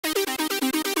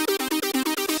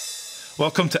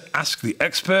Welcome to Ask the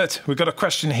Expert. We've got a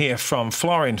question here from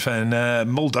Florin from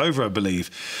Moldova, I believe.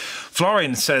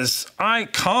 Florin says, I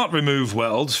can't remove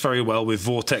welds very well with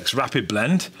Vortex Rapid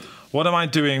Blend. What am I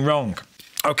doing wrong?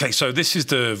 Okay, so this is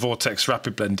the Vortex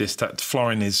Rapid Blend disc that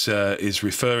Florin is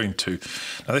referring to.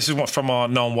 Now, this is what from our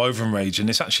non-woven range, and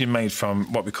it's actually made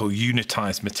from what we call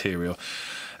unitised material.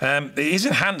 It is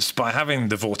enhanced by having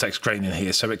the vortex grain in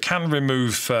here, so it can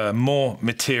remove more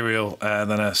material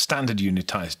than a standard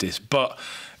unitised disc. But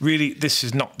really, this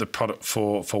is not the product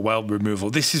for weld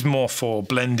removal. This is more for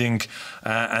blending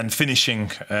and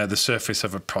finishing the surface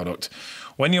of a product.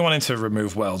 When you're wanting to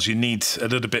remove welds, you need a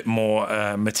little bit more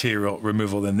material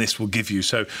removal than this will give you.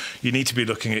 So you need to be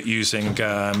looking at using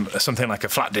something like a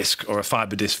flat disc or a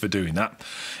fibre disc for doing that.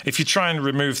 If you try and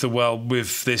remove the weld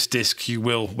with this disc, you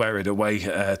will wear it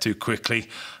away too quickly.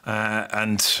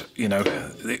 And, you know,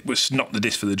 it was not the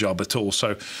disc for the job at all.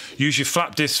 So use your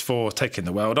flat disc for taking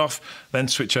the weld off, then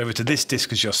switch over to this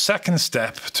disc as your second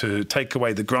step to take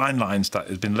away the grind lines that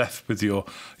has been left with your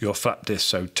flat disc.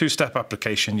 So two-step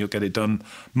application, you'll get it done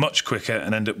much quicker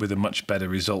and end up with a much better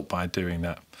result by doing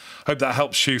that. Hope that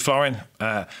helps you, Florin.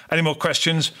 Any more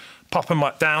questions, pop them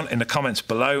down in the comments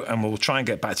below and we'll try and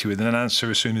get back to you with an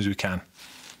answer as soon as we can.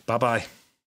 Bye-bye.